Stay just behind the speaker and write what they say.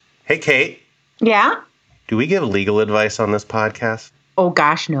Hey, Kate, Yeah? do we give legal advice on this podcast? Oh,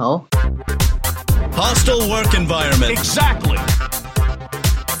 gosh, no. Hostile work environment. Exactly.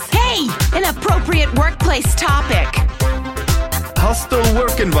 Hey, an appropriate workplace topic. Hostile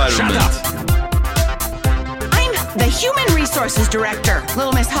work environment. Shut up. I'm the Human Resources Director,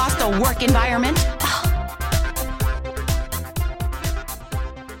 Little Miss Hostile Work Environment.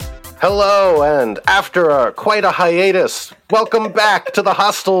 Hello, and after quite a hiatus, welcome back to the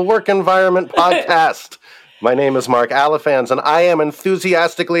Hostile Work Environment podcast. My name is Mark Alifans, and I am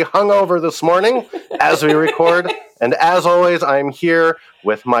enthusiastically hungover this morning as we record. And as always, I'm here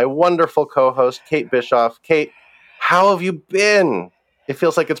with my wonderful co-host, Kate Bischoff. Kate, how have you been? It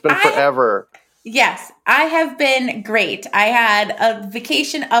feels like it's been forever. Yes, I have been great. I had a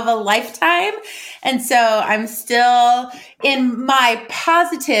vacation of a lifetime, and so I'm still in my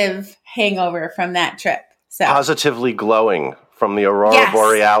positive hangover from that trip. So Positively glowing from the Aurora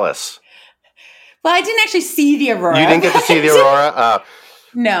Borealis. Well, I didn't actually see the aurora. You didn't get to see the aurora?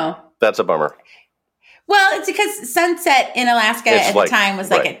 No. That's a bummer. Well, it's because sunset in Alaska at the time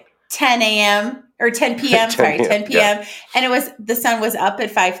was like at 10 a.m. or 10 p.m. 10 p.m. Yeah. And the sun was up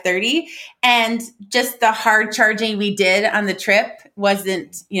at 5:30, and just the hard charging we did on the trip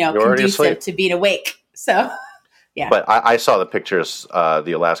wasn't, conducive to being awake. So, yeah. But I saw the pictures,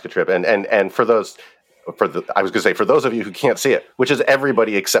 the Alaska trip, and for those of you who can't see it, which is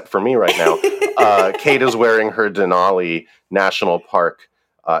everybody except for me right now, Kate is wearing her Denali National Park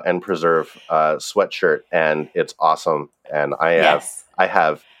and Preserve sweatshirt, and it's awesome. And I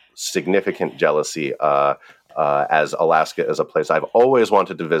have significant jealousy as Alaska is a place I've always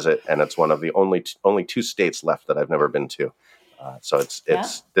wanted to visit, and it's one of the only two states left that I've never been to. So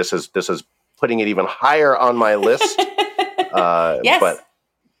this is putting it even higher on my list. Yes. But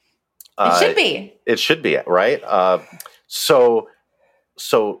it should be. It should be, right? So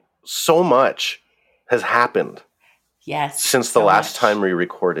much has happened. Yes. Since the last time we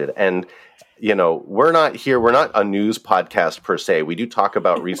recorded. And, we're not a news podcast per se. We do talk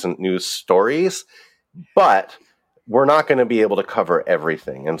about recent news stories, but we're not going to be able to cover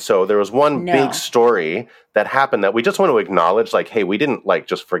everything. And so there was one big story that happened that we just want to acknowledge, like, hey, we didn't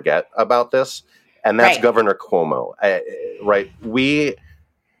just forget about this. And that's Governor Cuomo, right? We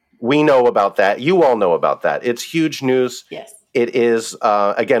know about that. You all know about that. It's huge news. Yes. It is,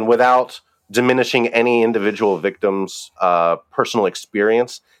 again, without diminishing any individual victim's personal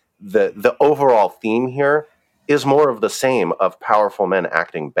experience, the overall theme here is more of the same of powerful men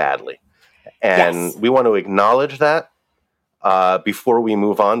acting badly. And we want to acknowledge that before we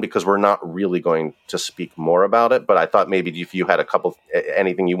move on, because we're not really going to speak more about it. But I thought maybe if you had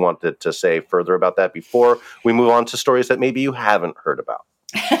anything you wanted to say further about that before we move on to stories that maybe you haven't heard about.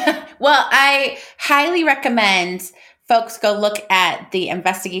 Well, I highly recommend folks go look at the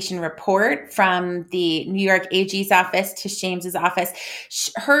investigation report from the New York AG's office, Tish James's office.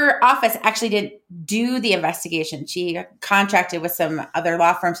 Her office actually didn't do the investigation. She contracted with some other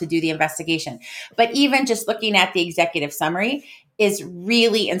law firms to do the investigation. But even just looking at the executive summary is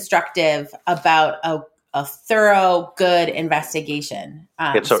really instructive about a thorough, good investigation.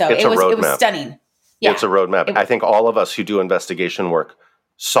 It was stunning. Yeah. It's a roadmap. I think all of us who do investigation work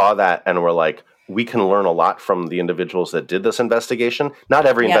saw that and were like, we can learn a lot from the individuals that did this investigation. Not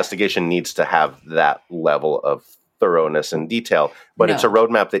every investigation needs to have that level of thoroughness and detail, but it's a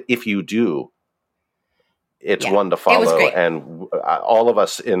roadmap that if you do, it's one to follow. It was great. And all of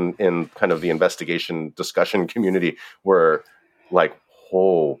us in kind of the investigation discussion community were like,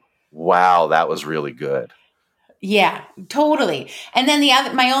 oh, wow, that was really good. Yeah, totally. And then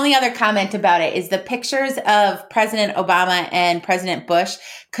my only other comment about it is the pictures of President Obama and President Bush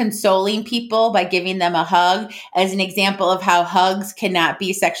consoling people by giving them a hug as an example of how hugs cannot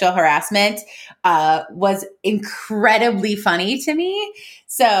be sexual harassment was incredibly funny to me.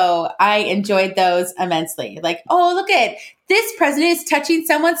 So I enjoyed those immensely. Like, oh, look at this president is touching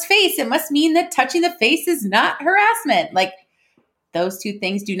someone's face. It must mean that touching the face is not harassment. Like, those two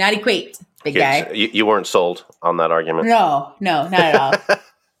things do not equate. Big guy. You weren't sold on that argument? No, not at all.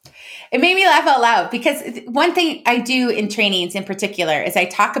 It made me laugh out loud because one thing I do in trainings in particular is I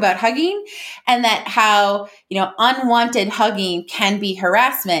talk about hugging and that how, unwanted hugging can be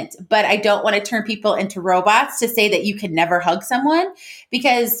harassment, but I don't want to turn people into robots to say that you can never hug someone.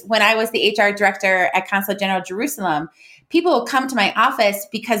 Because when I was the HR director at Consulate General Jerusalem, people will come to my office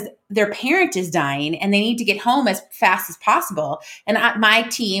because their parent is dying and they need to get home as fast as possible. And my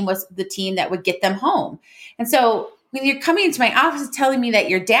team was the team that would get them home. And so when you're coming into my office telling me that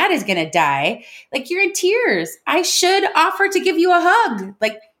your dad is going to die, like, you're in tears. I should offer to give you a hug.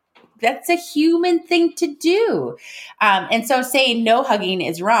 Like, that's a human thing to do. And so saying no hugging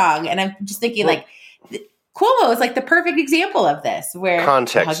is wrong. And I'm just thinking Cuomo is like the perfect example of this, where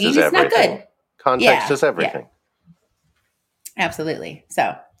context hugging is not everything. good. Context is everything. Yeah. Absolutely.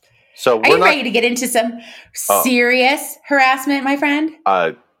 So So are you ready to get into some serious harassment, my friend?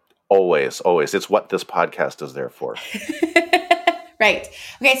 Always. It's what this podcast is there for. Right.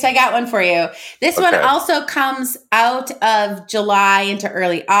 Okay, so I got one for you. This one also comes out of July into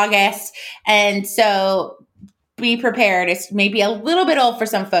early August. And so be prepared. It's maybe a little bit old for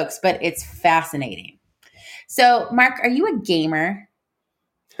some folks, but it's fascinating. So, Mark, are you a gamer?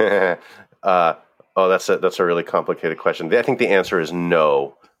 That's a really complicated question. I think the answer is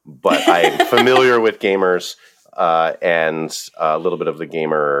no, but I'm familiar with gamers and a little bit of the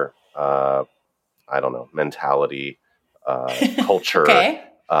gamer, mentality, culture,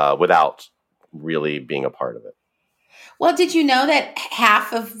 without really being a part of it. Well, did you know that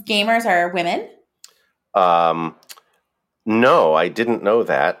half of gamers are women? No, I didn't know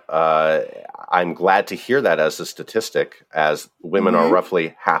that. I'm glad to hear that as a statistic, as women are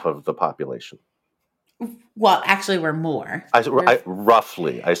roughly half of the population. Well, actually, we're more.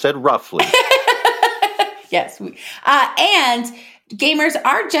 Roughly. I said roughly. Yes. And gamers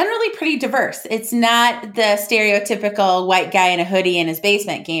are generally pretty diverse. It's not the stereotypical white guy in a hoodie in his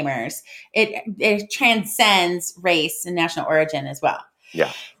basement gamers. It transcends race and national origin as well.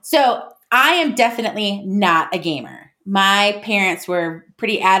 Yeah. So I am definitely not a gamer. My parents were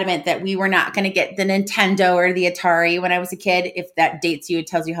pretty adamant that we were not going to get the Nintendo or the Atari when I was a kid. If that dates you, it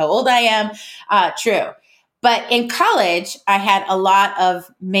tells you how old I am. True. But in college, I had a lot of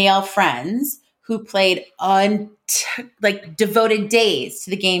male friends who played devoted days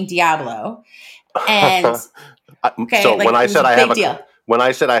to the game Diablo. And so when I said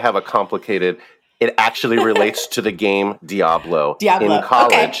I have a complicated, it actually relates to the game Diablo. In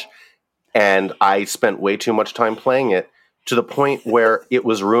college. Okay. And I spent way too much time playing it to the point where it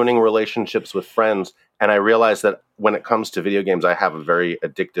was ruining relationships with friends. And I realized that when it comes to video games, I have a very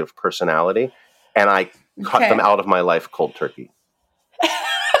addictive personality, and I cut them out of my life cold turkey.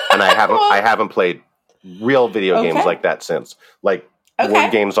 And I haven't played real video games like that since, board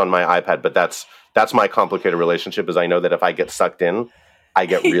games on my iPad. But that's my complicated relationship. Is I know that if I get sucked in, I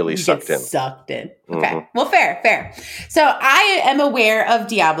get really sucked in. Okay. Well, fair. So I am aware of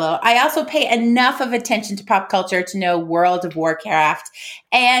Diablo. I also pay enough of attention to pop culture to know World of Warcraft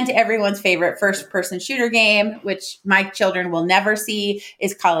and everyone's favorite first-person shooter game, which my children will never see,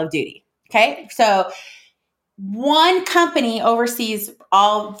 is Call of Duty. Okay. So one company oversees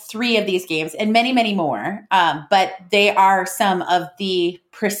all three of these games and many, many more. But they are some of the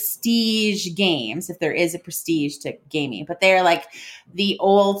prestige games, if there is a prestige to gaming. But they're like the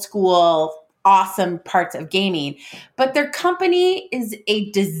old school, awesome parts of gaming. But their company is a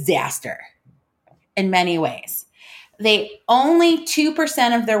disaster in many ways. Only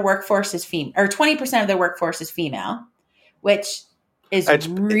 2% of their workforce is female, or 20% of their workforce is female, which is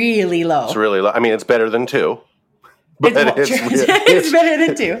really low. It's really low. I mean, it's better than 2. But it's better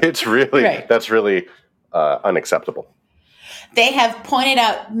than 2. It's really, that's really unacceptable. They have pointed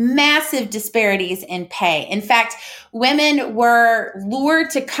out massive disparities in pay. In fact, women were lured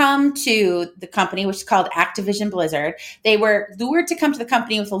to come to the company, which is called Activision Blizzard. They were lured to come to the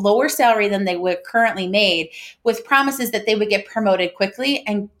company with a lower salary than they would currently made, with promises that they would get promoted quickly.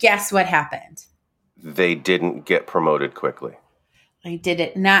 And guess what happened? They didn't get promoted quickly. They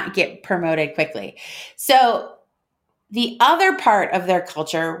did not get promoted quickly. So the other part of their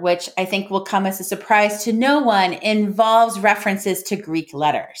culture, which I think will come as a surprise to no one, involves references to Greek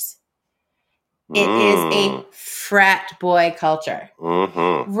letters. It is a frat boy culture,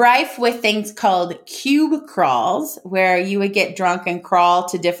 rife with things called cube crawls, where you would get drunk and crawl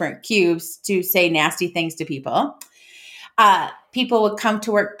to different cubes to say nasty things to people. People would come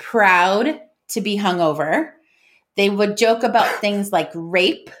to work proud to be hungover. They would joke about things like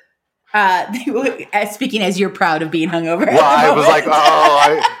rape. Speaking as you're proud of being hungover. Well, I was like,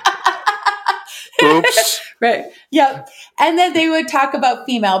 oops. Right. Yep. And then they would talk about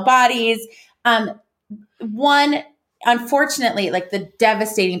female bodies. Unfortunately, like the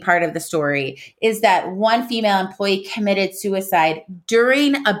devastating part of the story is that one female employee committed suicide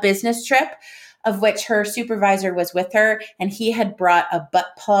during a business trip of which her supervisor was with her, and he had brought a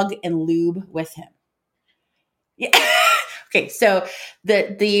butt plug and lube with him. Yeah. Okay, so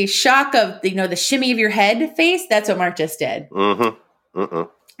the shock of the shimmy of your head face, that's what Mark just did.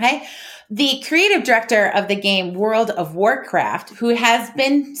 Okay. The creative director of the game World of Warcraft, who has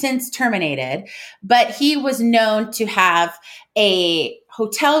been since terminated, but he was known to have a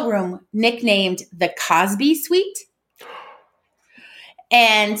hotel room nicknamed the Cosby Suite.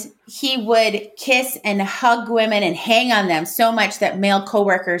 And he would kiss and hug women and hang on them so much that male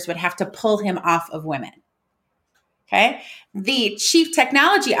coworkers would have to pull him off of women. Okay. The chief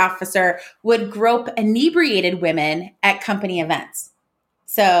technology officer would grope inebriated women at company events.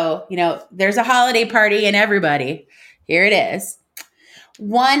 So, there's a holiday party and everybody. Here it is.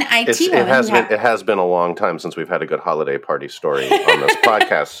 One IT woman. It has been a long time since we've had a good holiday party story on this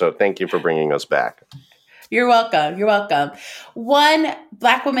podcast. So thank you for bringing us back. You're welcome. You're welcome. One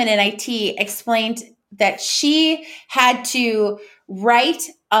Black woman in IT explained that she had to write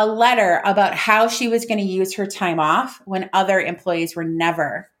a letter about how she was going to use her time off when other employees were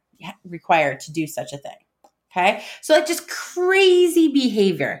never required to do such a thing. Okay. So like just crazy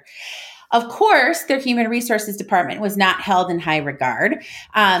behavior. Of course, their human resources department was not held in high regard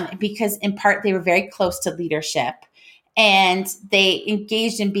because in part they were very close to leadership and they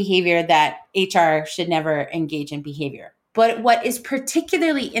engaged in behavior that HR should never engage in behavior. But what is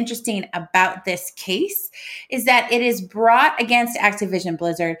particularly interesting about this case is that it is brought against Activision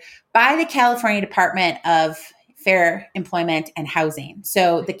Blizzard by the California Department of Fair Employment and Housing.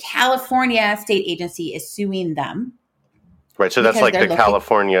 So the California state agency is suing them. Right, so that's like the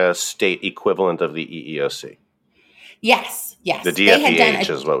California state equivalent of the EEOC. Yes. The DFEH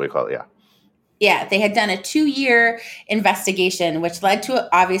is what we call it, yeah. Yeah, they had done a 2-year investigation, which led to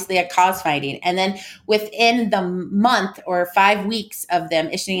obviously a cause finding. And then within the month or 5 weeks of them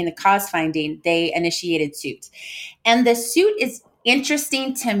issuing the cause finding, they initiated suit. And the suit is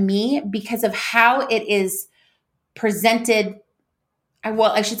interesting to me because of how it is presented.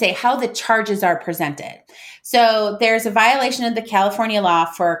 Well, I should say how the charges are presented. So there's a violation of the California law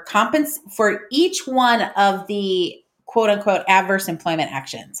for each one of the quote unquote adverse employment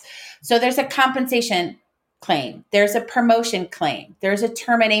actions. So there's a compensation claim, there's a promotion claim, there's a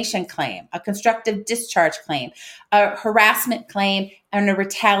termination claim, a constructive discharge claim, a harassment claim, and a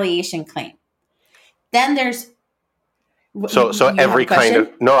retaliation claim. Then there's so every kind of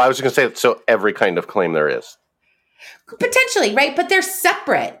I was going to say so every kind of claim there is. Potentially, right? But they're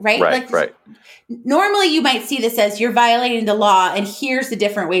separate, right? Right. Normally you might see this as you're violating the law and here's the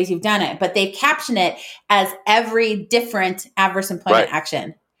different ways you've done it. But they've captioned it as every different adverse employment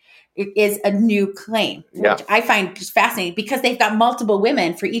action. It is a new claim, which I find just fascinating because they've got multiple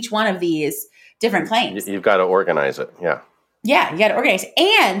women for each one of these different claims. You've got to organize it. Yeah. Yeah, you got to organize.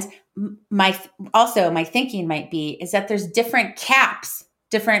 And my thinking might be is that there's different caps,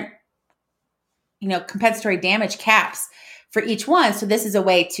 different compensatory damage caps for each one. So this is a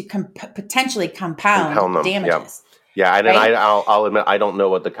way to potentially compound damages. Yeah. And right? I'll admit, I don't know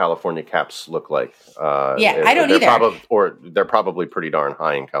what the California caps look like. I don't either. They're probably pretty darn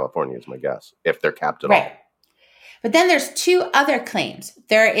high in California is my guess, if they're capped at all. But then there's 2 other claims.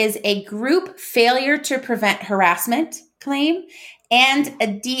 There is a group failure to prevent harassment claim and a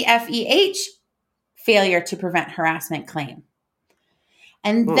DFEH failure to prevent harassment claim.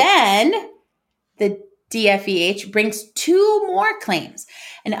 And then the DFEH brings 2 more claims,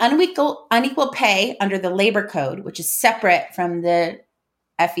 an unequal pay under the labor code, which is separate from the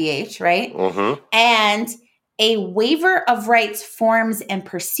FEH, right? Mm-hmm. And a waiver of rights forms and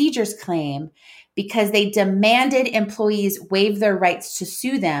procedures claim because they demanded employees waive their rights to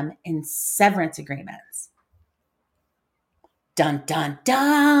sue them in severance agreements. Dun, dun,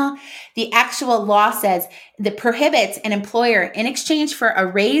 dun. The actual law says that prohibits an employer in exchange for a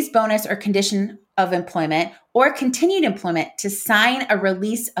raise, bonus, or condition of employment or continued employment to sign a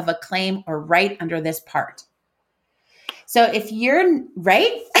release of a claim or right under this part. So if you're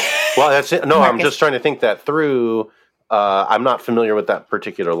right. Well, that's it. No, Marcus. I'm just trying to think that through. I'm not familiar with that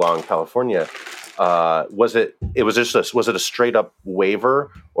particular law in California. Was it a straight up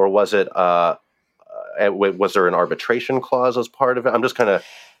waiver or was it, was there an arbitration clause as part of it? I'm just kind of.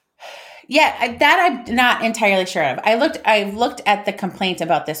 Yeah, that I'm not entirely sure of. I looked at the complaint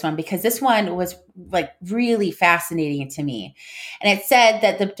about this one because this one was like really fascinating to me. And it said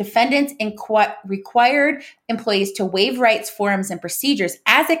that the defendants required employees to waive rights, forms, and procedures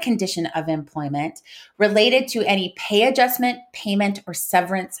as a condition of employment related to any pay adjustment, payment, or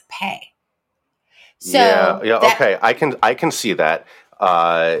severance pay. So okay, I can see that.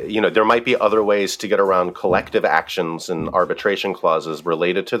 There might be other ways to get around collective actions and arbitration clauses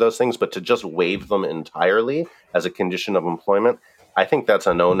related to those things, but to just waive them entirely as a condition of employment, I think that's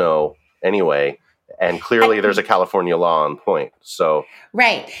a no-no anyway. And clearly there's a California law on point. So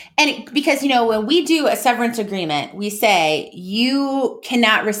right. And because, when we do a severance agreement, we say you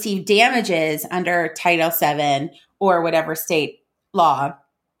cannot receive damages under Title VII or whatever state law,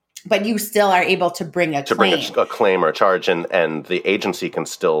 but you still are able to bring a claim. Bring a claim or a charge, and the agency can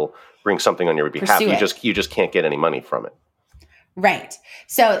still bring something on your behalf. You just can't get any money from it. Right.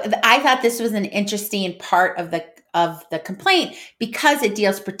 So I thought this was an interesting part of the complaint because it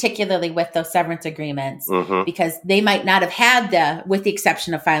deals particularly with those severance agreements Mm-hmm. because they might not have had with the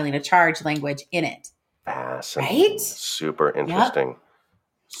exception of filing a charge language in it. Fascinating. Right? Super interesting.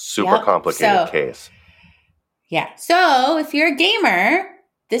 Super Yep. complicated case. Yeah. So if you're a gamer,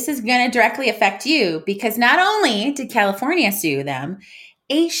 this is going to directly affect you because not only did California sue them,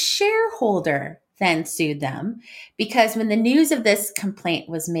 a shareholder then sued them because when the news of this complaint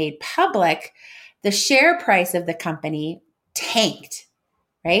was made public, the share price of the company tanked,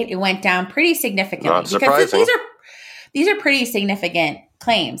 right? It went down pretty significantly. Not surprising. Because these are pretty significant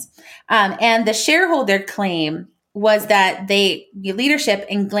claims. And the shareholder claim was that leadership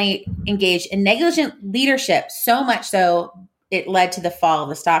engaged in negligent leadership, so much so it led to the fall of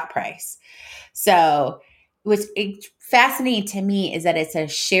the stock price. So what's fascinating to me is that it's a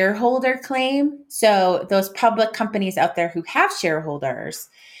shareholder claim. So those public companies out there who have shareholders,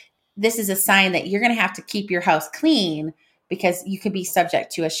 this is a sign that you're going to have to keep your house clean because you could be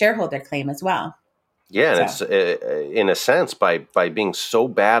subject to a shareholder claim as well. Yeah, and it's in a sense by being so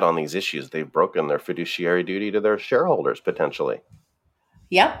bad on these issues, they've broken their fiduciary duty to their shareholders potentially.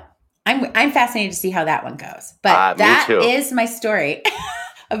 Yep, I'm fascinated to see how that one goes. But that is my story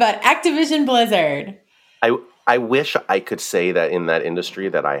about Activision Blizzard. I wish I could say that in that industry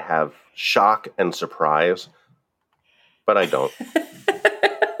that I have shock and surprise, but I don't.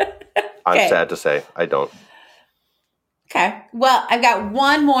 I'm sad to say I don't. Okay. Well, I've got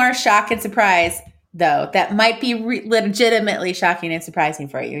one more shock and surprise, though, that might be legitimately shocking and surprising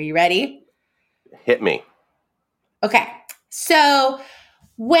for you. Are you ready? Hit me. Okay. So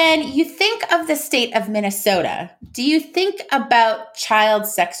when you think of the state of Minnesota, do you think about child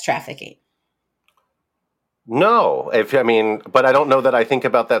sex trafficking? No. But I don't know that I think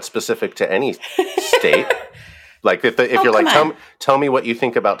about that specific to any state. Like if you're like, tell me what you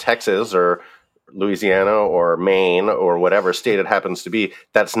think about Texas or Louisiana or Maine or whatever state it happens to be,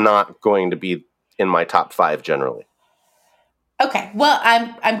 that's not going to be in my top 5 generally. Okay. Well,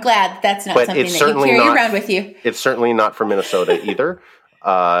 I'm glad that's not something that you carry around with you. It's certainly not for Minnesota either.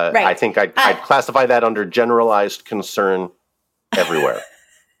 Right. I think I'd classify that under generalized concern everywhere.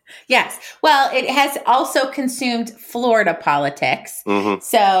 Yes. Well, it has also consumed Florida politics. Mm-hmm.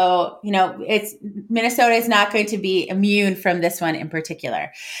 So, Minnesota is not going to be immune from this one in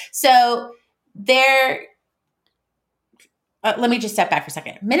particular. So let me just step back for a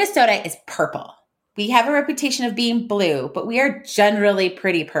second. Minnesota is purple. We have a reputation of being blue, but we are generally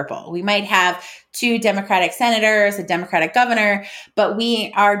pretty purple. We might have 2 Democratic senators, a Democratic governor, but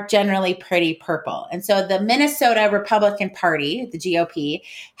we are generally pretty purple. And so the Minnesota Republican Party, the GOP,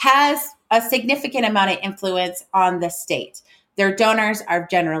 has a significant amount of influence on the state. Their donors are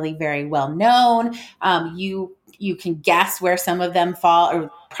generally very well known. You can guess where some of them fall,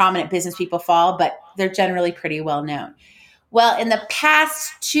 or prominent business people fall, but they're generally pretty well known. Well, in the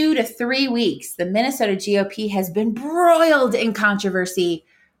past 2 to 3 weeks, the Minnesota GOP has been broiled in controversy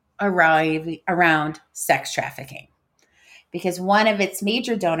around sex trafficking because one of its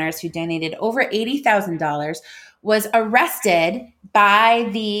major donors who donated over $80,000 was arrested by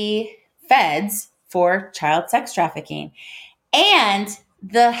the feds for child sex trafficking. And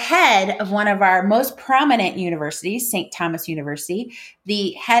the head of one of our most prominent universities, St. Thomas University,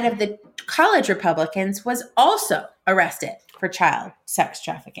 the head of the college Republicans, was also arrested for child sex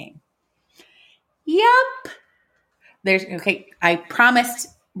trafficking. Yep. I promised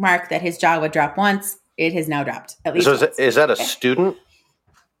Mark that his jaw would drop once. It has now dropped. At least. So is that a student?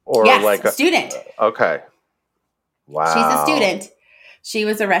 Or yes, like a student. Okay. Wow. She's a student. She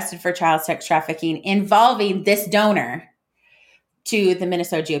was arrested for child sex trafficking involving this donor to the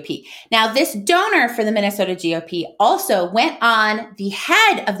Minnesota GOP. Now, this donor for the Minnesota GOP also went on the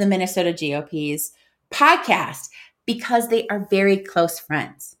head of the Minnesota GOP's podcast because they are very close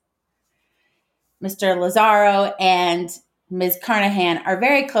friends. Mr. Lazaro and Ms. Carnahan are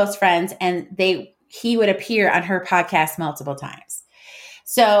very close friends, and he would appear on her podcast multiple times.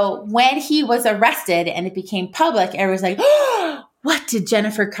 So when he was arrested and it became public, everyone was like, oh, what did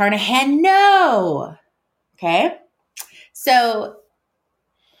Jennifer Carnahan know? Okay. So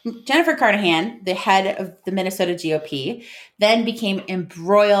Jennifer Carnahan, the head of the Minnesota GOP, then became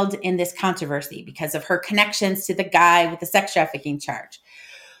embroiled in this controversy because of her connections to the guy with the sex trafficking charge.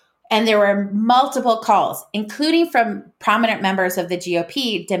 And there were multiple calls, including from prominent members of the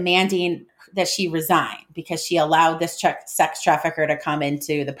GOP, demanding that she resign because she allowed this sex trafficker to come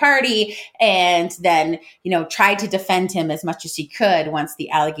into the party and then, tried to defend him as much as she could once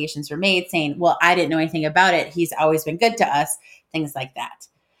the allegations were made, saying, well, I didn't know anything about it. He's always been good to us, things like that.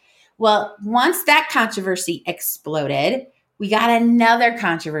 Well, once that controversy exploded, we got another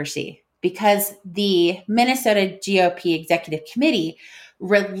controversy because the Minnesota GOP Executive Committee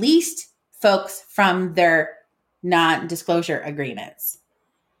released folks from their non-disclosure agreements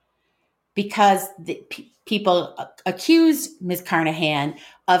because the people accused Ms. Carnahan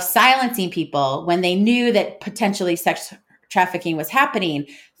of silencing people when they knew that potentially sex trafficking was happening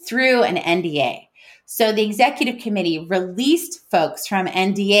through an NDA. So the executive committee released folks from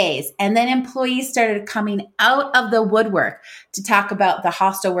NDAs, and then employees started coming out of the woodwork to talk about the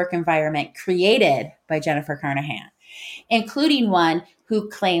hostile work environment created by Jennifer Carnahan, including one who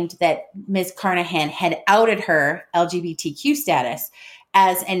claimed that Ms. Carnahan had outed her LGBTQ status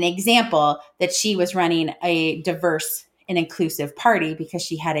as an example that she was running a diverse and inclusive party because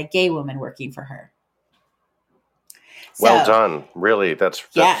she had a gay woman working for her. Well done. Really, that's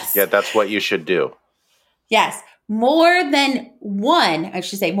yes. Yeah, that's what you should do. Yes. More than one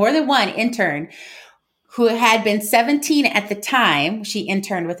intern who had been 17 at the time she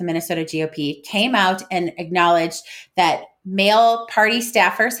interned with the Minnesota GOP came out and acknowledged that male party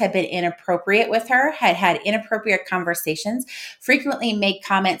staffers had been inappropriate with her, had inappropriate conversations, frequently made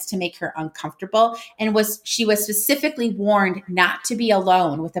comments to make her uncomfortable, and she was specifically warned not to be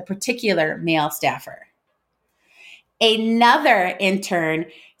alone with a particular male staffer. Another intern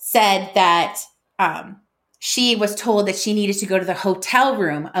said that she was told that she needed to go to the hotel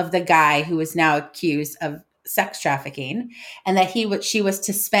room of the guy who was now accused of sex trafficking, and that she was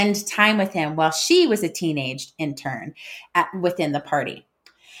to spend time with him while she was a teenage intern within the party.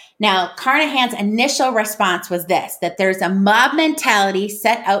 Now, Carnahan's initial response was that there's a mob mentality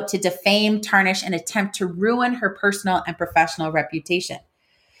set out to defame, tarnish, and attempt to ruin her personal and professional reputation.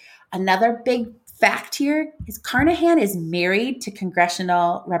 Another big fact here is Carnahan is married to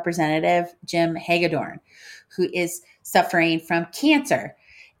Congressional Representative Jim Hagedorn, who is suffering from cancer.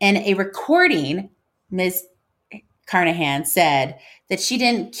 In a recording, Ms. Carnahan said that she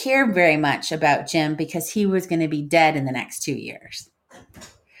didn't care very much about Jim because he was going to be dead in the next 2 years.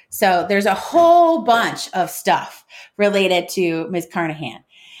 So there's a whole bunch of stuff related to Ms. Carnahan.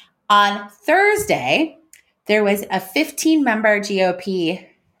 On Thursday, there was a 15-member GOP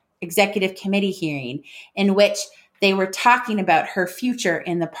executive committee hearing in which they were talking about her future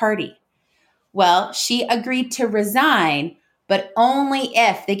in the party. Well, she agreed to resign, but only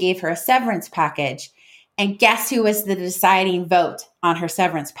if they gave her a severance package. And guess who was the deciding vote on her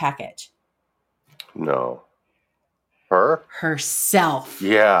severance package? No. Her? Herself.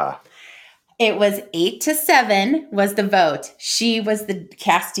 Yeah. It was 8-7 was the vote. She was the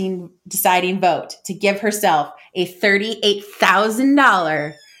deciding vote to give herself a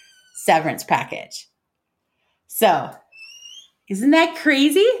 $38,000 severance package. So, isn't that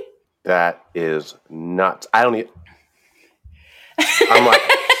crazy? That is nuts. I'm like,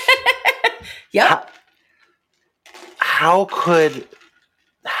 yep. How could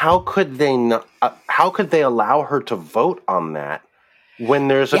they not? How could they allow her to vote on that when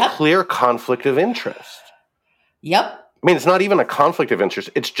there's a clear conflict of interest? Yep. I mean, it's not even a conflict of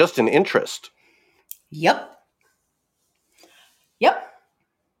interest. It's just an interest. Yep.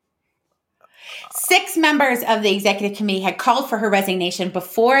 6 members of the executive committee had called for her resignation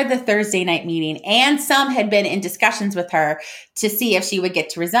before the Thursday night meeting, and some had been in discussions with her to see if she would get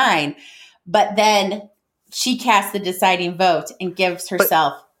to resign. But then she cast the deciding vote and gives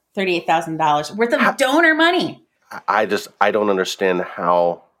herself $38,000 worth of donor money. I don't understand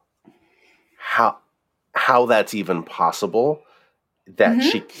how that's even possible, that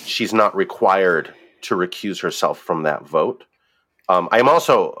she's not required to recuse herself from that vote. I am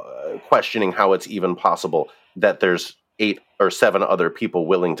also questioning how it's even possible that there's 8 or 7 other people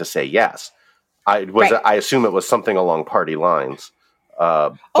willing to say yes. I assume it was something along party lines.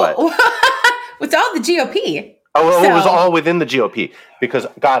 But it's all the GOP. It was all within the GOP because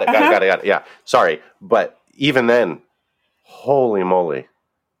got it. Yeah, sorry, but even then, holy moly,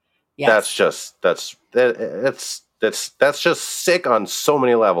 that's just sick on so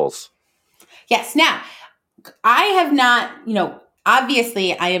many levels. Yes. Now, I have not,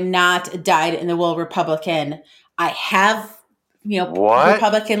 obviously, I am not a dyed-in-the-wool Republican. I have,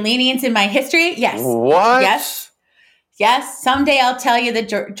 Republican leanings in my history. Yes. What? Yes. Someday I'll tell you the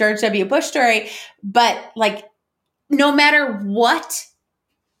George W. Bush story. But, no matter what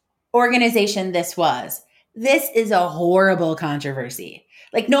organization this is a horrible controversy.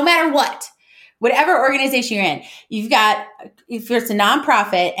 No matter whatever organization you're in, if it's a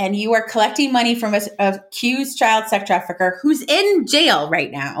nonprofit and you are collecting money from an accused child sex trafficker who's in jail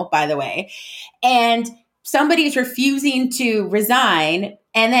right now, by the way, and somebody is refusing to resign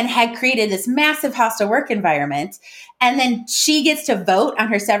and then had created this massive hostile work environment, and then she gets to vote on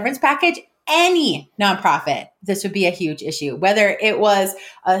her severance package, any nonprofit, this would be a huge issue. Whether it was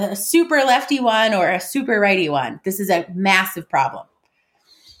a super lefty one or a super righty one, this is a massive problem.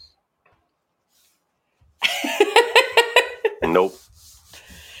 Nope.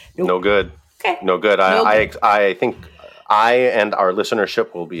 No good. Okay. No good. I think I and our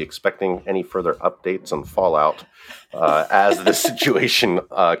listenership will be expecting any further updates and fallout as the situation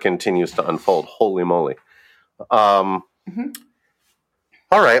continues to unfold. Holy moly! All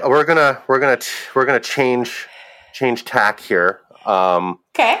right, we're gonna change tack here.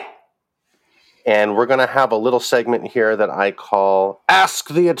 Okay. And we're gonna have a little segment here that I call "Ask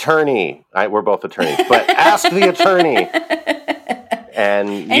the Attorney." We're both attorneys, but ask the attorney.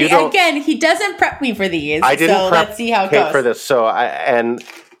 And again, he doesn't prep me for these. I didn't prep let's see how it Kate goes. for this. So I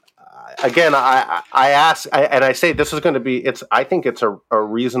ask, and I say this is going to be. I think it's a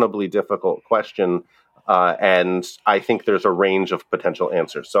reasonably difficult question, and I think there's a range of potential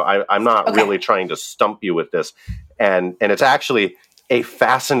answers. So I'm not really trying to stump you with this, and it's actually a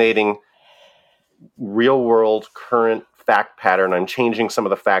fascinating, real world, current fact pattern. I'm changing some of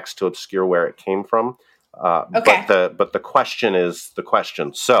the facts to obscure where it came from. But the question is the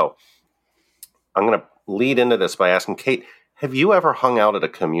question. So I'm going to lead into this by asking Kate, have you ever hung out at a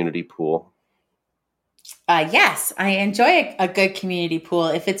community pool? Yes, I enjoy a good community pool.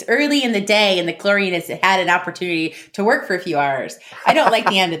 If it's early in the day and the chlorine has had an opportunity to work for a few hours, I don't like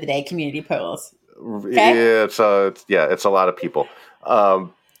the end of the day community pools. Okay? Yeah, it's a lot of people.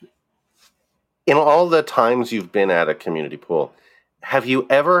 In all the times you've been at a community pool, have you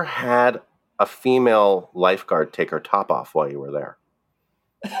ever had a female lifeguard take her top off while you were there?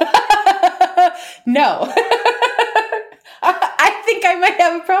 No. I think I might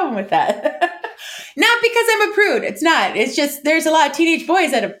have a problem with that. Not because I'm a prude. It's not. It's just there's a lot of teenage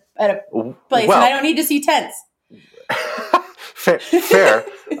boys at a place, and I don't need to see tents. Fair.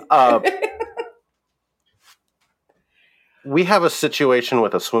 We have a situation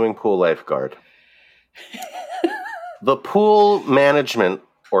with a swimming pool lifeguard. The pool management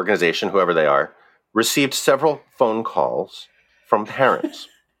organization, whoever they are, received several phone calls from parents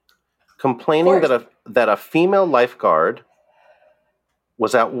complaining that a female lifeguard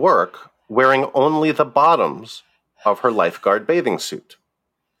was at work wearing only the bottoms of her lifeguard bathing suit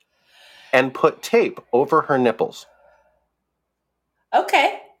and put tape over her nipples.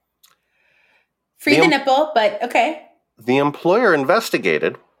 Okay. Free the nipple, but okay. The employer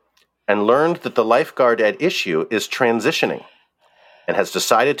investigated and learned that the lifeguard at issue is transitioning and has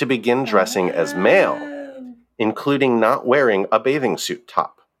decided to begin dressing as male, including not wearing a bathing suit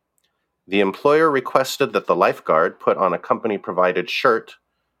top. The employer requested that the lifeguard put on a company-provided shirt,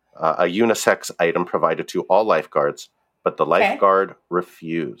 a unisex item provided to all lifeguards, but the lifeguard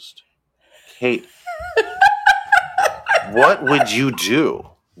refused. Kate, what would you do?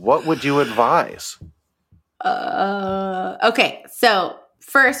 What would you advise? Okay, so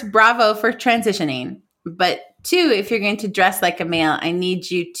first, bravo for transitioning. But two, if you're going to dress like a male, I need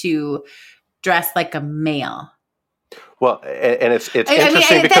you to dress like a male. Well, and it's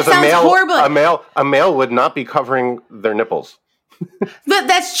interesting because a male would not be covering their nipples. But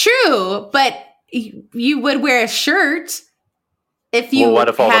that's true. But you would wear a shirt if you.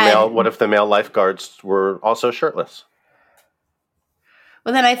 Well, what if the male lifeguards were also shirtless?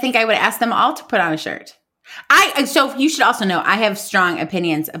 Well, then I think I would ask them all to put on a shirt. So you should also know I have strong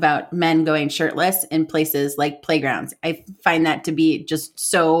opinions about men going shirtless in places like playgrounds. I find that to be just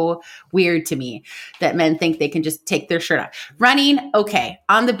so weird to me that men think they can just take their shirt off. Running, okay.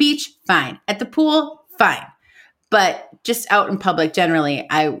 On the beach, fine. At the pool, fine. But just out in public, generally,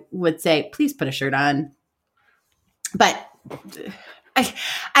 I would say, please put a shirt on. But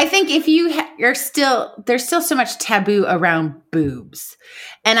I think if you're there's still so much taboo around boobs.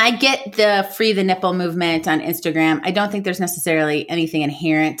 And I get the free the nipple movement on Instagram. I don't think there's necessarily anything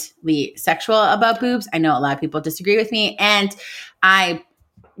inherently sexual about boobs. I know a lot of people disagree with me. And I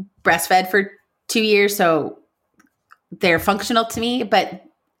breastfed for 2 years, so they're functional to me. But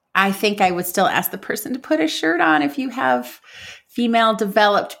I think I would still ask the person to put a shirt on if you have female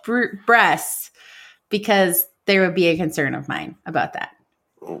developed breasts, because there would be a concern of mine about that.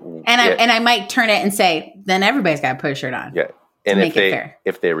 And I might turn it and say, then everybody's got to put a shirt on. Yeah. And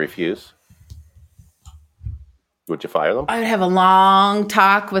if they refuse, would you fire them? I would have a long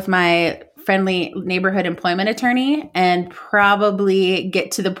talk with my friendly neighborhood employment attorney and probably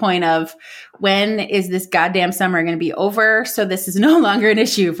get to the point of, when is this goddamn summer going to be over? So this is no longer an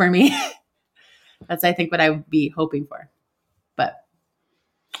issue for me. That's, I think, what I would be hoping for. But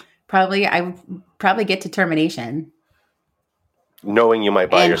I would probably get to termination. Knowing you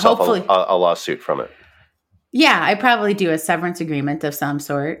might buy yourself a lawsuit from it. Yeah, I probably do a severance agreement of some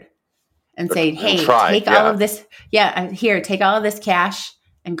sort and say, hey, try, take all of this. Yeah, here, take all of this cash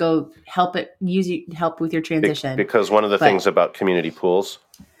and go help with your transition. Because one of the things about community pools,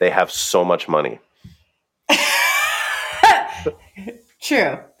 they have so much money.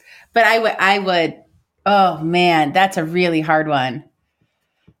 True. But I would, oh man, that's a really hard one.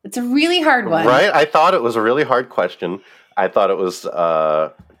 It's a really hard one. Right? I thought it was a really hard question. I thought it was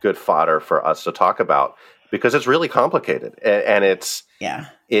good fodder for us to talk about because it's really complicated. And it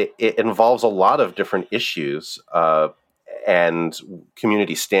involves a lot of different issues and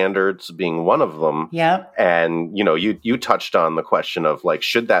community standards being one of them. Yeah. And, you touched on the question of like,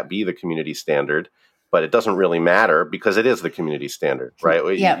 should that be the community standard? But it doesn't really matter because it is the community standard,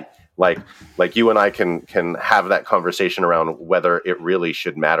 right? Yeah. Like you and I can have that conversation around whether it really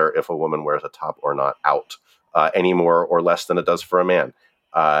should matter if a woman wears a top or not out any more or less than it does for a man.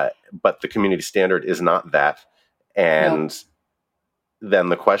 But the community standard is not that. And then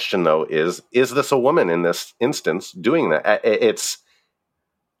the question, though, is this a woman in this instance doing that? It's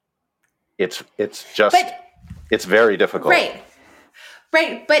very difficult. Right.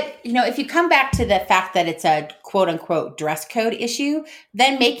 But, if you come back to the fact that it's a quote unquote dress code issue,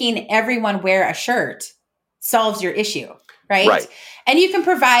 then making everyone wear a shirt solves your issue. Right. And you can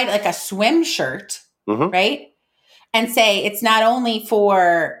provide like a swim shirt, right? And say it's not only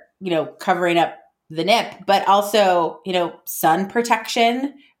for, covering up the nip, but also, sun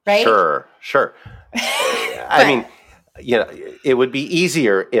protection. Right. Sure. I mean, it would be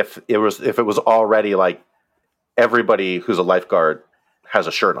easier if it was already like everybody who's a lifeguard has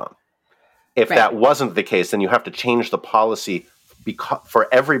a shirt on. If that wasn't the case, then you have to change the policy for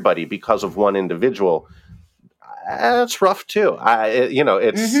everybody because of one individual. That's rough too. There's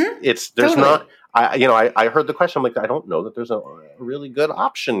totally not. I heard the question. I'm like, I don't know that there's a really good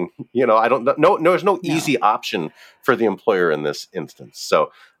option. I don't know. There's no easy option for the employer in this instance.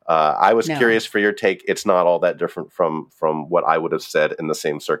 So I was curious for your take. It's not all that different from what I would have said in the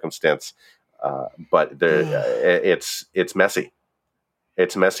same circumstance. But it's messy.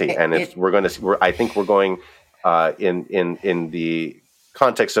 It's messy, and I think we're going in the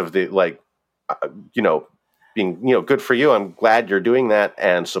context of the being good for you. I'm glad you're doing that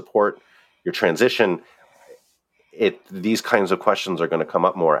and support your transition. These kinds of questions are going to come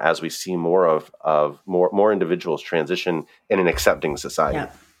up more as we see more of more individuals transition in an accepting society.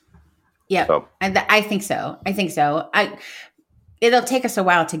 Yeah, so. And I think so. It'll take us a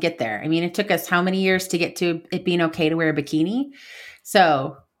while to get there. I mean, it took us how many years to get to it being okay to wear a bikini?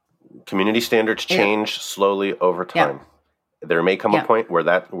 So community standards change slowly over time. Yeah. There may come a point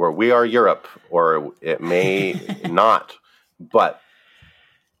where we are Europe, or it may not. But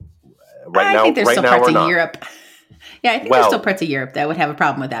I think there's still parts of Europe. Yeah, I think there's still parts of Europe that would have a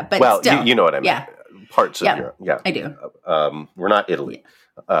problem with that. But still, you know what I mean. Yeah. Parts of Europe. Yeah, I do. We're not Italy,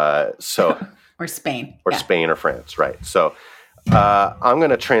 so or Spain, Spain or France, right? So. I'm going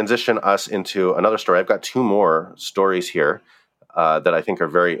to transition us into another story. I've got two more stories here that I think are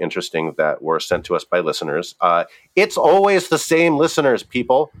very interesting that were sent to us by listeners. It's always the same listeners,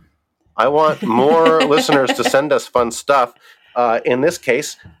 people. I want more listeners to send us fun stuff. In this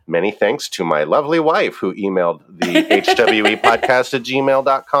case, many thanks to my lovely wife who emailed the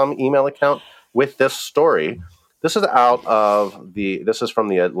hwepodcast@gmail.com email account with this story. This is this is from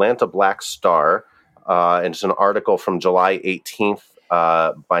the Atlanta Black Star. And it's an article from July 18th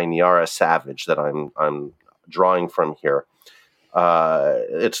by Niara Savage that I'm drawing from here.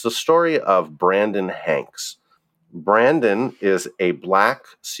 It's the story of Brandon Hanks. Brandon is a Black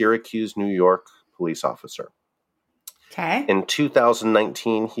Syracuse, New York police officer. Okay. In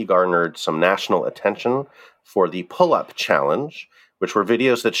 2019, he garnered some national attention for the Pull-Up Challenge, which were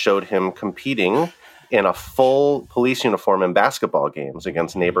videos that showed him competing in a full police uniform in basketball games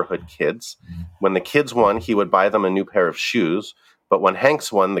against neighborhood kids. When the kids won, he would buy them a new pair of shoes. But when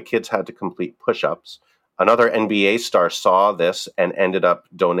Hanks won, the kids had to complete push-ups. Another NBA star saw this and ended up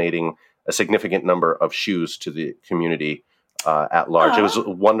donating a significant number of shoes to the community at large. Aww. It was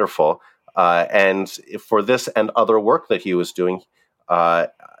wonderful. And for this and other work that he was doing,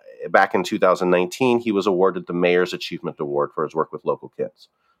 back in 2019, he was awarded the Mayor's Achievement Award for his work with local kids.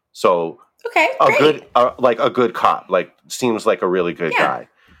 So a good cop, seems like a really good guy.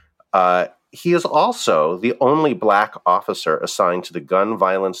 He is also the only Black officer assigned to the gun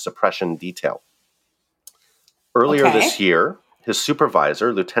violence suppression detail. Earlier this year, his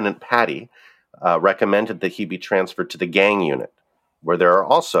supervisor, Lieutenant Patty, recommended that he be transferred to the gang unit, where there are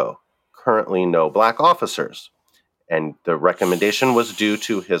also currently no Black officers. And the recommendation was due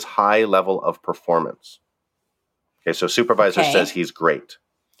to his high level of performance. Okay, so supervisor says he's great.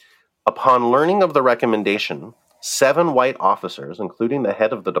 Upon learning of the recommendation, 7 white officers, including the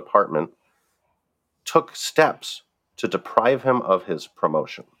head of the department, took steps to deprive him of his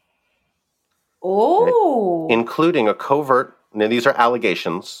promotion. Oh. Including a covert, now these are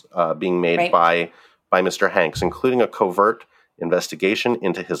allegations being made by Mr. Hanks, including a covert investigation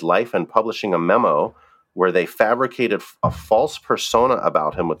into his life and publishing a memo where they fabricated a false persona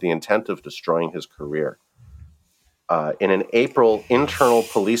about him with the intent of destroying his career. In an April internal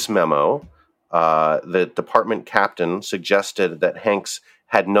police memo, the department captain suggested that Hanks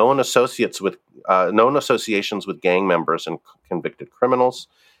had known associations with gang members and convicted criminals,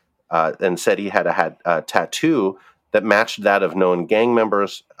 and said he had a tattoo that matched that of known gang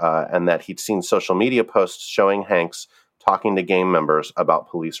members, and that he'd seen social media posts showing Hanks talking to gang members about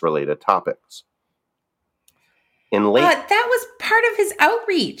police-related topics. That was part of his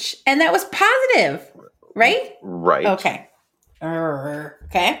outreach, and that was positive, right? Right. Okay.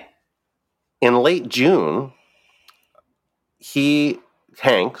 Okay. In late June,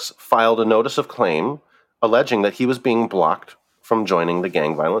 Hanks filed a notice of claim alleging that he was being blocked from joining the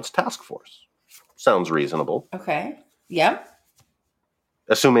gang violence task force. Sounds reasonable. Okay. Yep.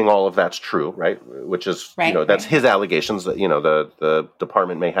 Assuming all of that's true, right? Which is, that's his allegations. That the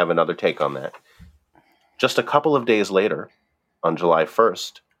department may have another take on that. Just a couple of days later, on July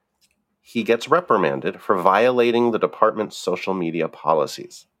 1st, he gets reprimanded for violating the department's social media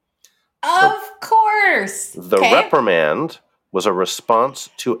policies. Of course. The reprimand was a response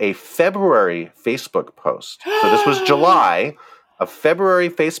to a February Facebook post. So this was July, a February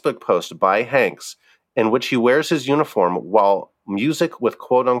Facebook post by Hanks in which he wears his uniform while music with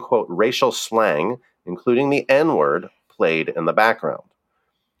quote-unquote racial slang, including the N-word, played in the background.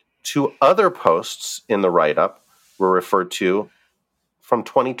 Two other posts in the write-up were referred to from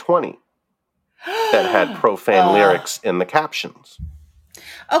 2020 that had profane lyrics in the captions.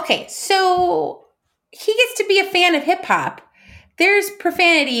 Okay, so he gets to be a fan of hip-hop. There's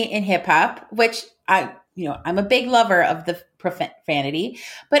profanity in hip-hop, which I'm a big lover of the profanity,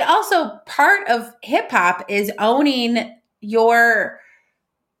 but also part of hip-hop is owning your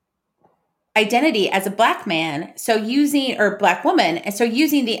identity as a black man, or black woman. So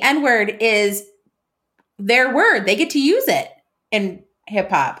using the N-word is their word. They get to use it in hip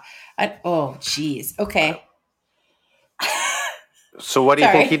hop. Oh, geez. Okay. So what do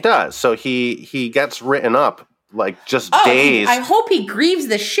you think he does? So he gets written up like just days. I hope he grieves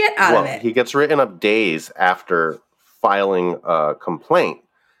the shit out of it. He gets written up days after filing a complaint.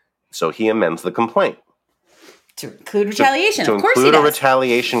 So he amends the complaint. To include retaliation. To of course include he a does.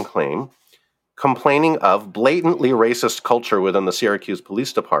 retaliation claim, complaining of blatantly racist culture within the Syracuse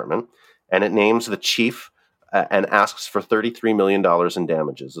Police Department, and it names the chief and asks for $33 million in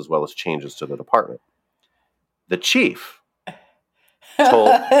damages, as well as changes to the department. The chief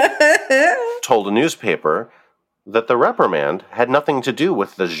told a newspaper that the reprimand had nothing to do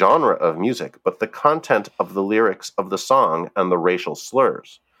with the genre of music, but the content of the lyrics of the song and the racial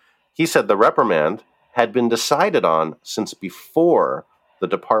slurs. He said the reprimand had been decided on since before the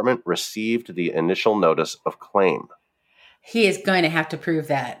department received the initial notice of claim. He is going to have to prove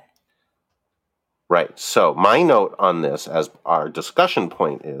that. Right. So my note on this as our discussion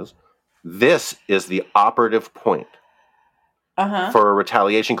point is, this is the operative point for a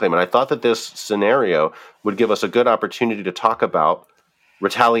retaliation claim. And I thought that this scenario would give us a good opportunity to talk about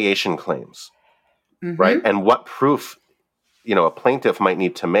retaliation claims, right? And what proof, a plaintiff might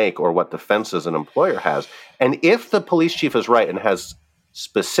need to make, or what defenses an employer has. And if the police chief is right and has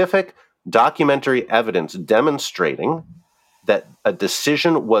specific documentary evidence demonstrating that a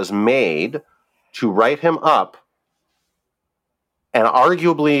decision was made to write him up, and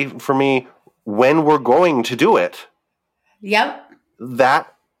arguably for me, when we're going to do it,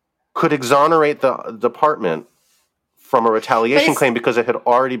 that could exonerate the department from a retaliation claim because it had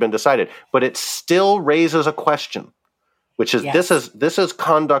already been decided. But it still raises a question, which is this is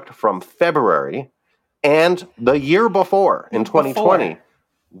conduct from February and the year before in 2020.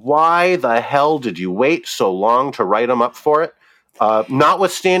 Why the hell did you wait so long to write him up for it?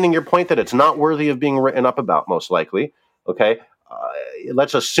 Notwithstanding your point that it's not worthy of being written up about, most likely. Okay.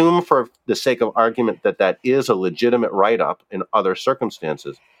 Let's assume for the sake of argument that is a legitimate write-up in other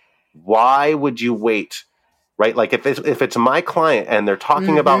circumstances. Why would you wait, right? Like if it's my client and they're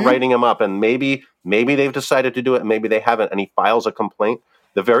talking about writing him up, and maybe they've decided to do it and maybe they haven't, and he files a complaint,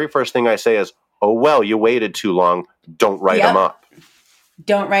 the very first thing I say is, oh, well, you waited too long. Don't write him up.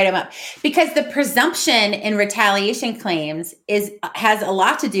 Don't write him up. Because the presumption in retaliation claims has a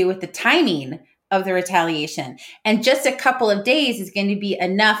lot to do with the timing of the retaliation. And just a couple of days is going to be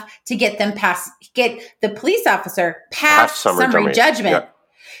enough to get the police officer past summary judgment. Yep.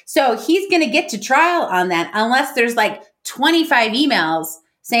 So he's going to get to trial on that unless there's like 25 emails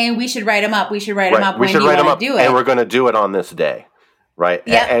saying we should write them up. We should write them up We when should you write them want up, to do it. and we're going to do it on this day, right?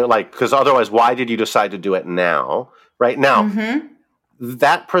 Yep. And like, because otherwise, why did you decide to do it now? Right now,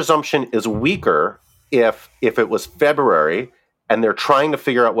 that presumption is weaker if it was February and they're trying to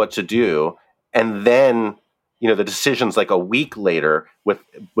figure out what to do, and then the decision's like a week later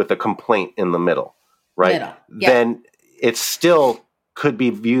with a complaint in the middle, right? Yep. Then it still could be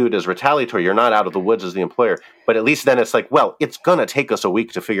viewed as retaliatory. You're not out of the woods as the employer, but at least then it's like, well, it's going to take us a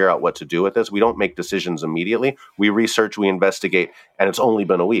week to figure out what to do with this. We don't make decisions immediately. We research, we investigate, and it's only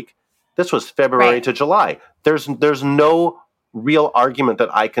been a week. This was February to July. There's no real argument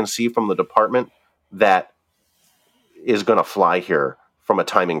that I can see from the department that is going to fly here from a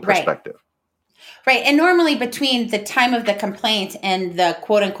timing perspective. Right. And normally between the time of the complaint and the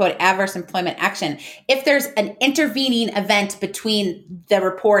quote unquote adverse employment action, if there's an intervening event between the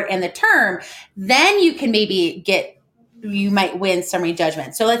report and the term, then you can you might win summary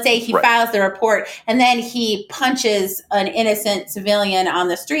judgment. So let's say he files the report and then he punches an innocent civilian on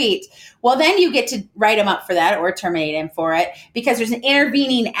the street. Well, then you get to write him up for that or terminate him for it because there's an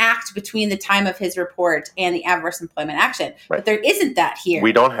intervening act between the time of his report and the adverse employment action. Right. But there isn't that here.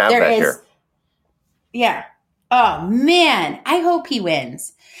 We don't have that here. Yeah. Oh man, I hope he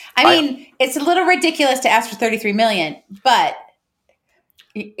wins. I mean, it's a little ridiculous to ask for $33 million, but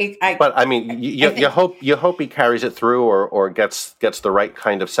you hope he carries it through or gets the right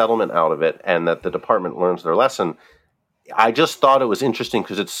kind of settlement out of it, and that the department learns their lesson. I just thought it was interesting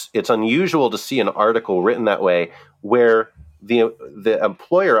because it's unusual to see an article written that way where the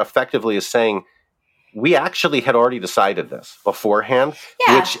employer effectively is saying, we actually had already decided this beforehand,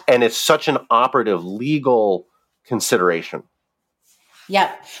 and it's such an operative legal consideration.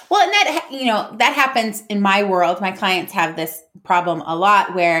 Yep. Well, and that happens in my world. My clients have this problem a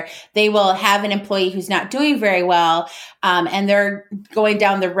lot where they will have an employee who's not doing very well, and they're going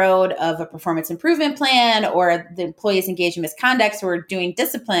down the road of a performance improvement plan, or the employee's engaged in misconduct, so we're doing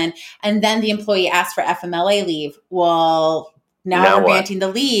discipline, and then the employee asks for FMLA leave. Well, now we're granting the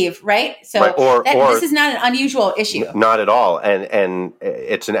leave, right? So this is not an unusual issue. Not at all. And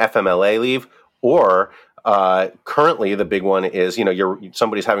it's an FMLA leave, or currently the big one is,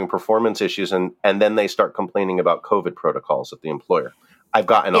 somebody's having performance issues and then they start complaining about COVID protocols at the employer. I've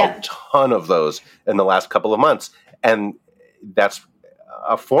gotten a ton of those in the last couple of months, and that's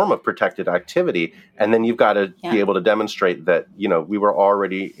a form of protected activity. And then you've got to be able to demonstrate that, we were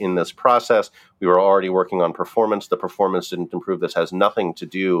already in this process. We were already working on performance. The performance didn't improve. This has nothing to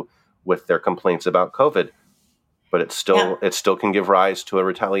do with their complaints about COVID, but it still can give rise to a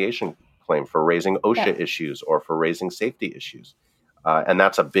retaliation claim for raising OSHA issues or for raising safety issues. And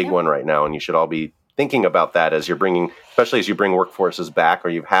that's a big one right now. And you should all be thinking about that as especially as you bring workforces back, or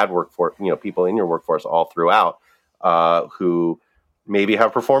you've had people in your workforce all throughout who maybe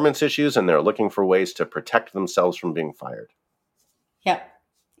have performance issues and they're looking for ways to protect themselves from being fired. Yep.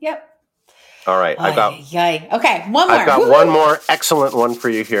 All right. Okay. One more. I've got one more excellent one for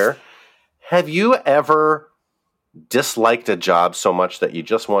you here. Have you ever disliked a job so much that you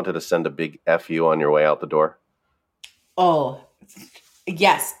just wanted to send a big F you on your way out the door? Oh,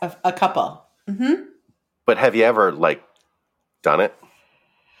 yes. A couple. Mm-hmm. But have you ever done it?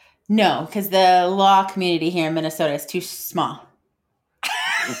 No, because the law community here in Minnesota is too small.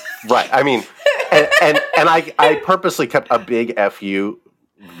 Right. I mean, and I purposely kept a big FU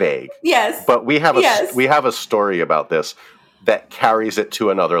vague. Yes. But we have a story about this that carries it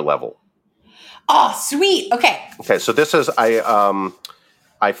to another level. Oh, sweet. Okay. So this is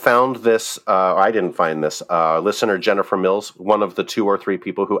I found this. I didn't find this. Listener Jennifer Mills, one of the 2 or 3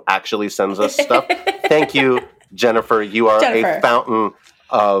 people who actually sends us stuff. Thank you, Jennifer. You are a fountain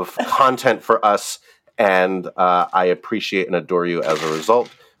of content for us, and I appreciate and adore you as a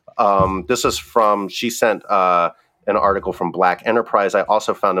result. This is she sent an article from Black Enterprise. I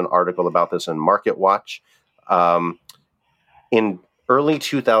also found an article about this in Market Watch. In early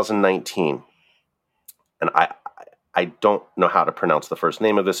 2019, and I don't know how to pronounce the first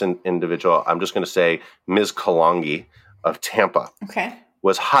name of this individual. I'm just going to say Ms. Kalongi of Tampa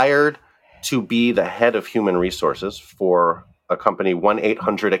was hired to be the head of human resources for a company,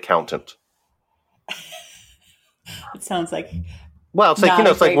 1-800-Accountant. It sounds like... Well, it's like,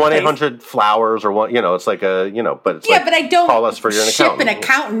 it's like 1-800-Flowers or one, it's like a, but it's but I don't call us for your ship an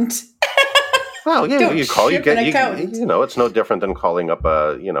accountant. Well, you call, it's no different than calling up,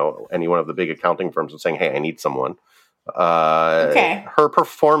 any one of the big accounting firms and saying, hey, I need someone. Her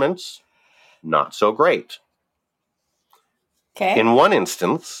performance, not so great. In one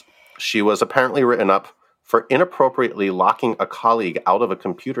instance, she was apparently written up for inappropriately locking a colleague out of a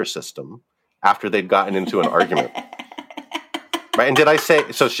computer system after they'd gotten into an argument. Right? And did I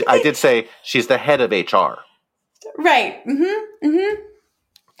say, so I did say she's the head of HR. Right. Mm-hmm. Mm-hmm.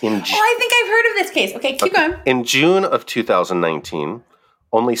 I think I've heard of this case. Okay, keep going. In June of 2019,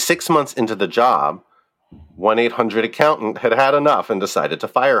 only 6 months into the job, 1-800-ACCOUNTANT had had enough and decided to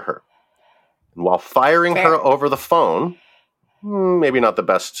fire her. And while firing her over the phone, maybe not the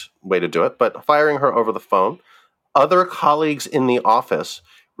best way to do it, but firing her over the phone, other colleagues in the office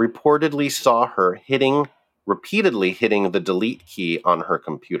reportedly saw her repeatedly hitting the delete key on her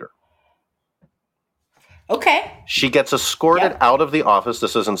computer. Okay. She gets escorted out of the office.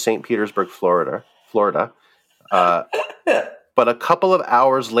 This is in St. Petersburg, Florida. But a couple of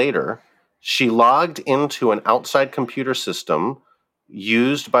hours later, she logged into an outside computer system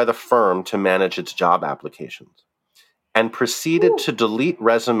used by the firm to manage its job applications and proceeded to delete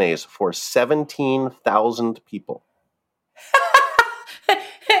resumes for 17,000 people.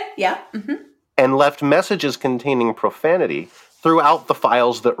 Yeah. Mm-hmm. And left messages containing profanity throughout the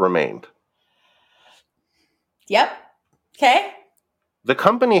files that remained. Yep. Okay. The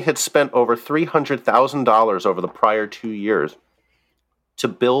company had spent over $300,000 over the prior 2 years to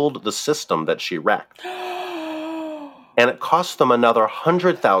build the system that she wrecked. And it cost them another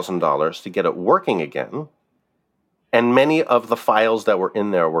 $100,000 to get it working again. And many of the files that were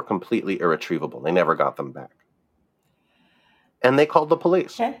in there were completely irretrievable. They never got them back. And they called the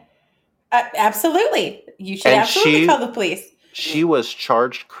police. Okay. Absolutely. You should absolutely call the police. She was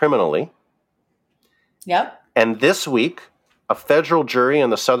charged criminally. Yep. And this week, a federal jury in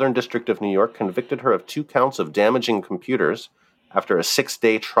the Southern District of New York convicted her of 2 counts of damaging computers after a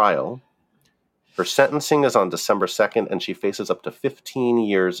 6-day trial. Her sentencing is on December 2nd, and she faces up to 15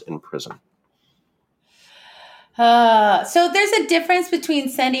 years in prison. So there's a difference between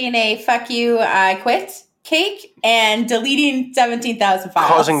sending a "fuck you, I quit" cake and deleting 17,000 files.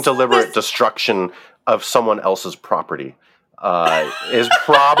 Causing deliberate destruction of someone else's property is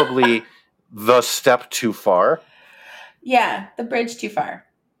probably the step too far. Yeah, the bridge too far.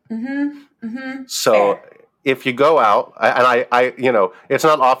 Mm-hmm. Mm-hmm. So Fair. If you go out, and I, it's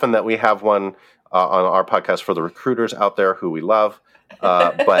not often that we have one on our podcast for the recruiters out there who we love,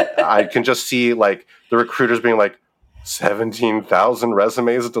 but I can just see like the recruiters being like, 17,000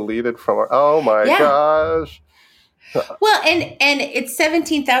 resumes deleted from our, oh my gosh. Well, and it's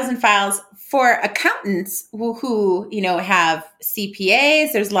 17,000 files for accountants who have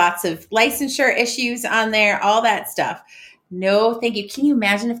CPAs. There's lots of licensure issues on there, all that stuff. No, thank you. Can you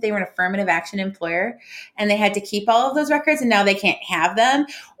imagine if they were an affirmative action employer and they had to keep all of those records and now they can't have them?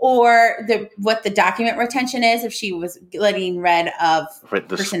 Or what the document retention is if she was letting read of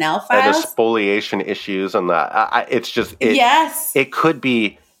personnel files? And the spoliation issues and it's just, yes. It could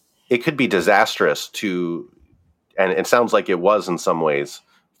be disastrous and it sounds like it was in some ways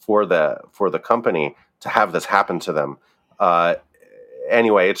for the company to have this happen to them.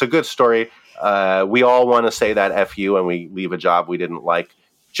 Anyway, it's a good story. We all want to say that F you and we leave a job we didn't like.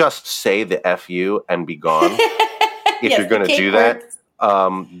 Just say the F you and be gone. If you're going to do that,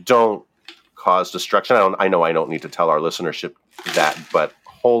 don't cause destruction. I know I don't need to tell our listenership that, but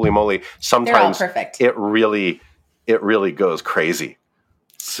holy moly, sometimes it really goes crazy.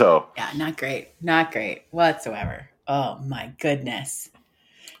 So yeah, not great whatsoever. Oh my goodness.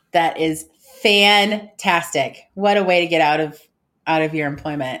 That is fantastic. What a way to get out of your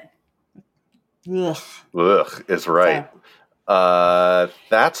employment. Ugh is right.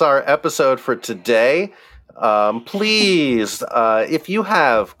 That's our episode for today. Please, if you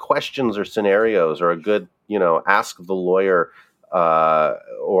have questions or scenarios or a good, ask the lawyer,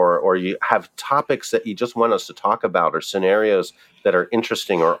 or you have topics that you just want us to talk about or scenarios that are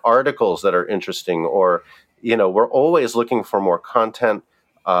interesting or articles that are interesting, or, we're always looking for more content,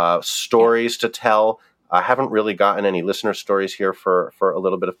 stories to tell. I haven't really gotten any listener stories here for a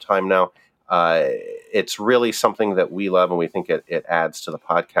little bit of time now. It's really something that we love and we think it adds to the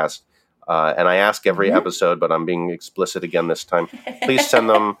podcast. And I ask every episode, but I'm being explicit again this time. Please send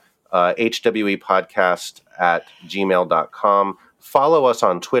them hwepodcast@gmail.com. Follow us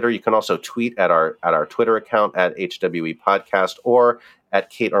on Twitter. You can also tweet at our Twitter account at hwepodcast or at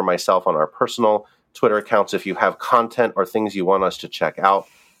Kate or myself on our personal Twitter accounts if you have content or things you want us to check out.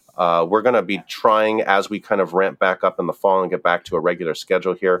 We're going to be trying, as we kind of ramp back up in the fall and get back to a regular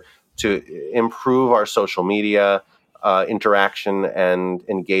schedule here, to improve our social media interaction and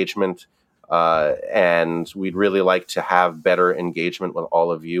engagement. And we'd really like to have better engagement with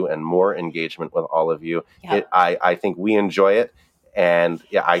all of you and more engagement with all of you. Yeah. I think we enjoy it. And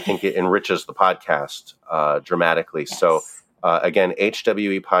I think it enriches the podcast dramatically. Yes. So again,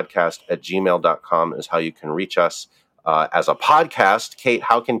 hwepodcast@gmail.com is how you can reach us. as a podcast. Kate,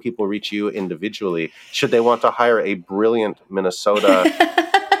 how can people reach you individually should they want to hire a brilliant Minnesota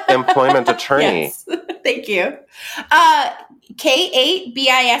employment attorney? Yes. Thank you.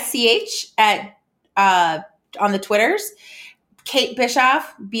 K8BISCH at on the Twitters. Kate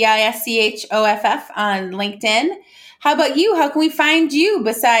Bischoff, BISCHOFF on LinkedIn. How about you? How can we find you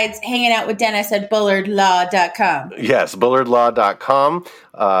besides hanging out with Dennis at bullardlaw.com? Yes, bullardlaw.com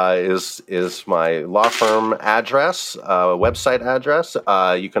is my law firm address, website address.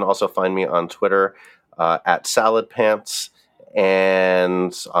 You can also find me on Twitter at saladpants,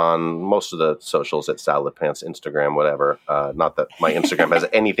 and on most of the socials at saladpants, Instagram, whatever. Not that my Instagram has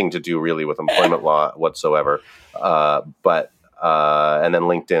anything to do really with employment law whatsoever, but and then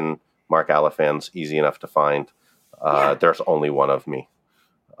LinkedIn, Mark Alifans, easy enough to find. There's only one of me.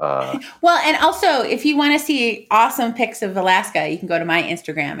 Well, and also, if you want to see awesome pics of Alaska, you can go to my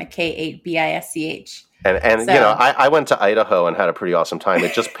Instagram at K8BISCH. And So- you know, I went to Idaho and had a pretty awesome time.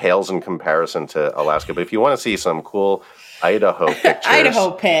 It just pales in comparison to Alaska. But if you want to see some cool Idaho pictures,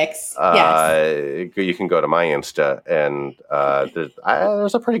 Idaho pics. Yes. you can go to my Insta, and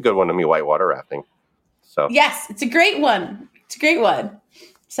there's a pretty good one of me whitewater rafting. So Yes, it's a great one. It's a great one.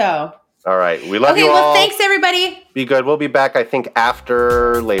 So, all right, we love okay, you all. well, thanks, everybody. Be good. We'll be back, I think,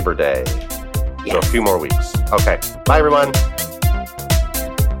 after Labor Day. So a Yes. few more weeks. Okay. Bye, everyone.